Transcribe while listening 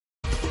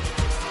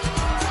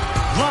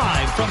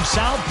Live from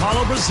Sao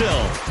Paulo,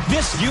 Brazil,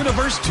 Miss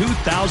Universe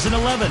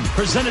 2011,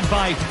 presented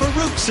by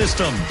Farouk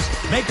Systems,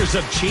 makers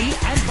of Chi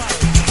and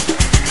Violet.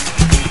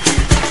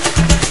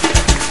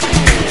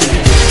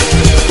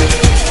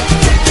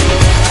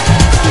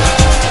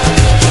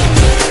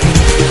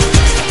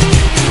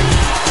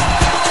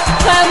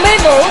 Hoàng My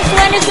Vu,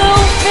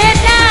 Việt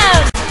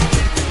Nam.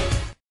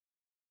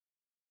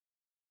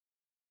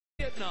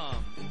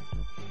 Vietnam.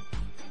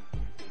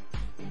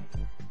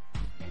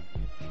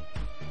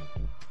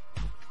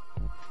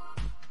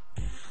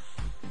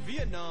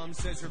 Vietnam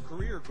says her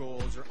career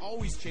goals are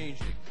always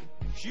changing.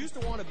 She used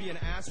to want to be an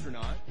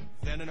astronaut,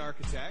 then an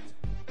architect,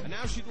 and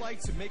now she'd like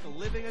to make a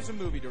living as a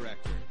movie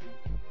director.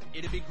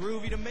 It'd be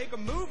groovy to make a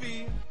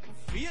movie.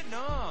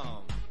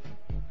 Vietnam.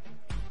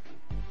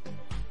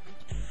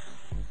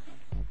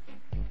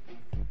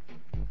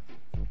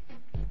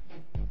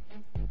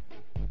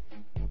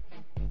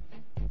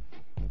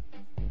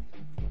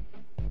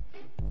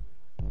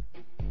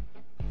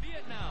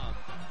 Vietnam.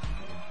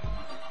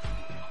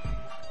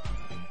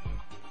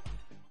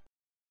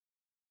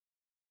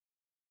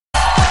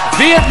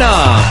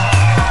 Vietnam.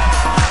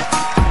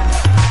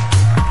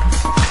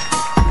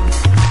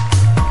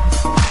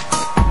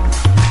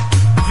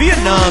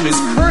 Vietnam is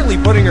currently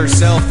putting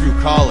herself through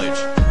college.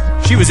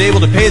 She was able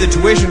to pay the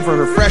tuition for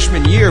her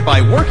freshman year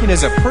by working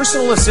as a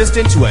personal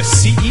assistant to a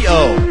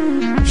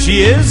CEO.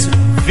 She is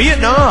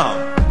Vietnam.